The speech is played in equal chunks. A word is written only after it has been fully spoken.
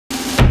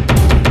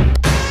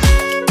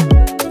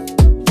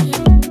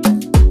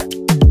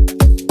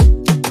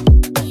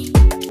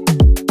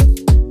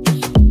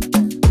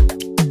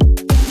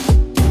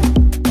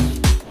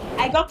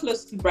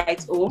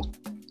O.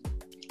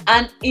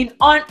 And in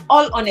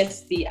all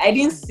honesty, I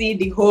didn't see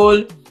the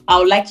whole I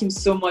would like him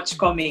so much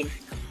coming.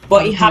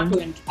 But it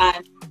happened,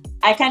 and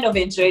I kind of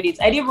enjoyed it.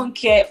 I didn't even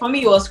care. For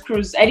me, it was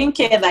cruise. I didn't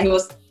care that he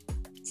was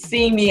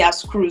seeing me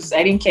as cruise.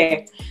 I didn't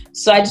care.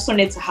 So I just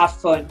wanted to have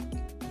fun.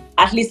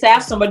 At least I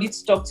have somebody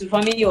to talk to.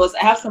 For me, it was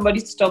I have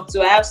somebody to talk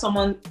to. I have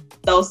someone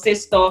that will say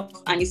stuff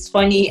and it's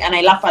funny and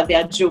I laugh at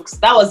their jokes.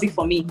 That was it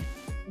for me.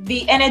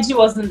 The energy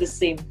wasn't the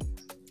same.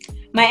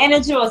 My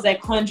energy was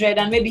like 100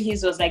 and maybe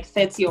his was like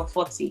 30 or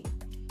 40.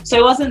 So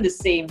it wasn't the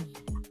same.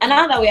 And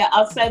now that we are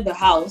outside the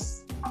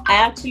house, I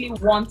actually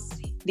want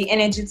the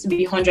energy to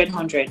be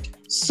 100.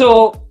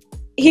 So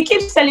he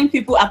keeps telling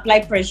people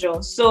apply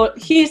pressure. So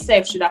he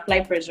himself should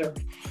apply pressure.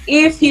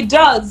 If he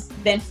does,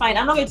 then fine.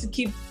 I'm not going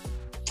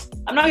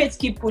to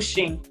keep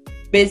pushing,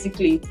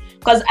 basically.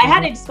 Because I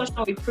had a discussion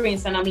with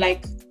Prince and I'm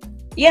like,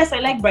 yes, I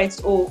like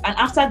Brighto. And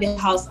after the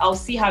house, I'll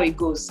see how it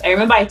goes. I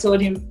remember I told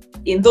him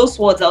in those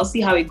words, I'll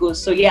see how it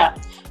goes. So yeah,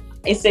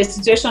 it's a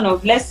situation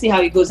of let's see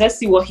how it goes. Let's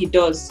see what he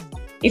does.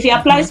 If he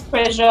applies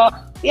pressure,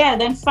 yeah,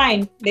 then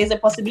fine. There's a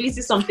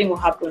possibility something will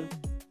happen.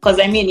 Because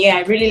I mean, yeah,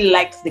 I really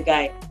liked the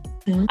guy.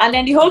 And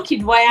then the whole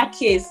Kiddwaya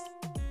case,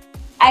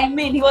 I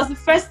mean, he was the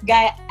first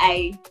guy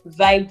I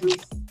vibed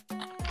with.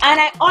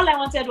 And all I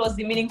wanted was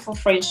the meaningful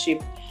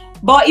friendship.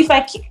 But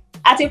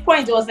at a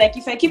point, it was like,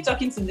 if I keep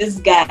talking to this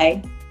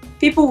guy,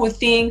 people would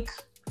think,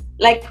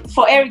 like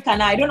for Erica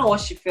now, I don't know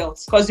what she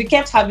felt. Because we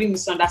kept having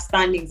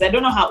misunderstandings. I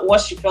don't know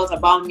what she felt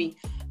about me.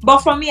 But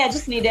for me, I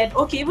just needed,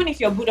 okay, even if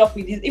you're booed up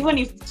with this, even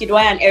if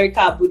Kiddwaya and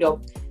Erica are booed up,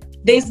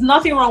 there's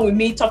nothing wrong with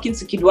me talking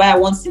to Kiddwaya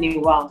once in a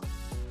while.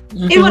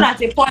 Even at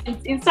a point,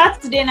 at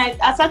Saturday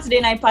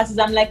night parties,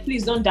 I'm like,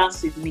 please don't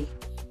dance with me.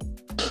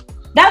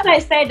 That's why I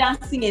started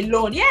dancing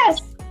alone.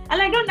 Yes. And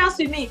like, don't dance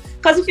with me.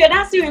 Because if you're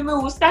dancing with me,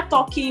 we'll start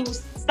talking, we'll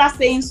start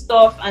saying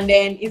stuff, and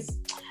then it's...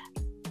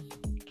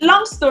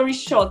 Long story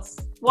short,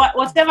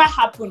 whatever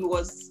happened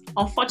was,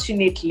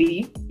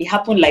 unfortunately, it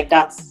happened like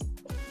that.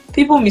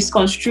 People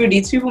misconstrued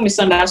it, people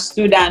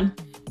misunderstood, and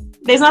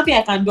there's nothing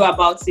I can do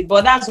about it,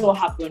 but that's what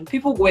happened.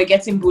 People were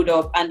getting booed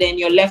up, and then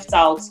you're left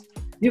out.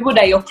 People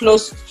that you're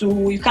close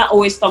to, you can't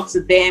always talk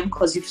to them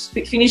because you've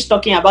finished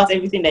talking about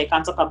everything that you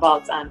can talk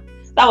about, and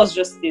that was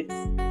just it.